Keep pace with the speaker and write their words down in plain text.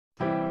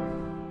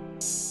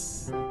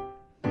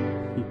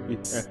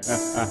Media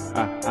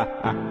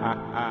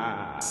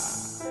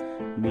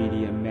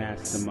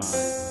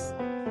Masterminds.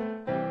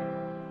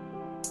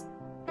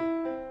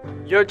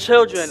 Your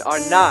children are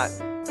not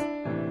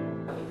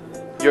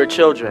your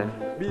children.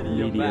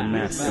 Media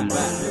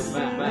Masterminds.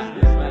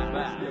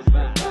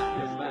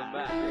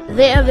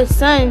 They are the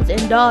sons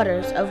and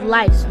daughters of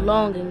life's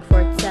longing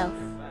for itself.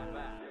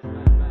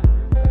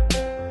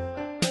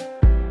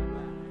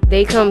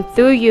 They come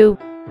through you,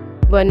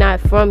 but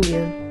not from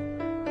you.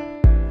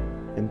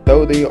 And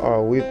though they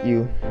are with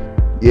you,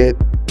 yet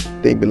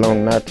they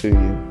belong not to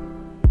you.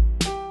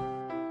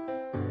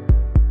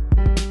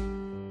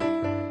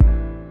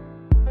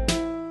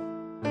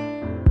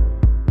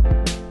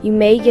 You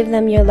may give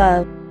them your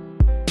love,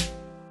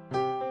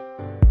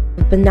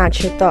 but not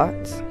your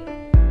thoughts.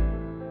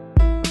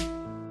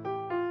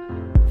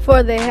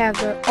 For they have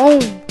their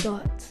own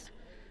thoughts.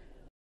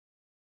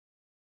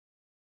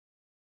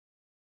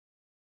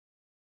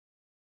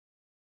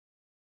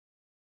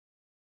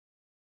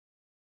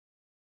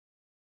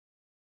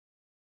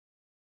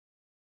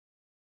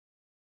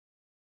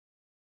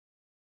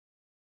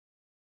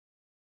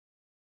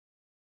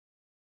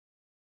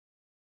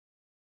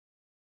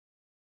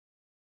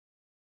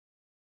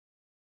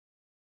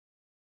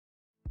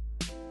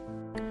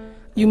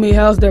 You may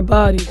house their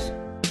bodies,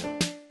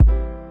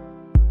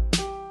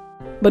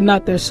 but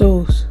not their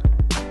souls.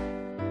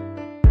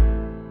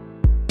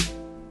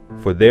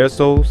 For their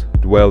souls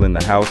dwell in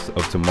the house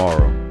of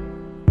tomorrow,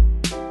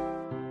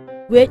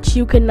 Which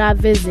you cannot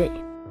visit,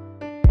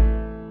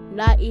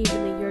 not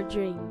even in your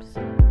dreams.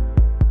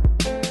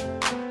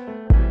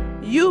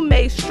 You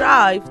may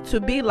strive to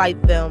be like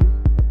them,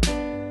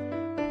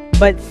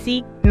 but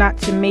seek not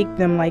to make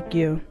them like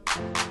you.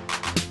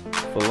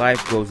 For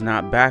life goes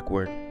not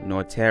backward,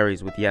 nor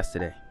tarries with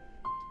yesterday.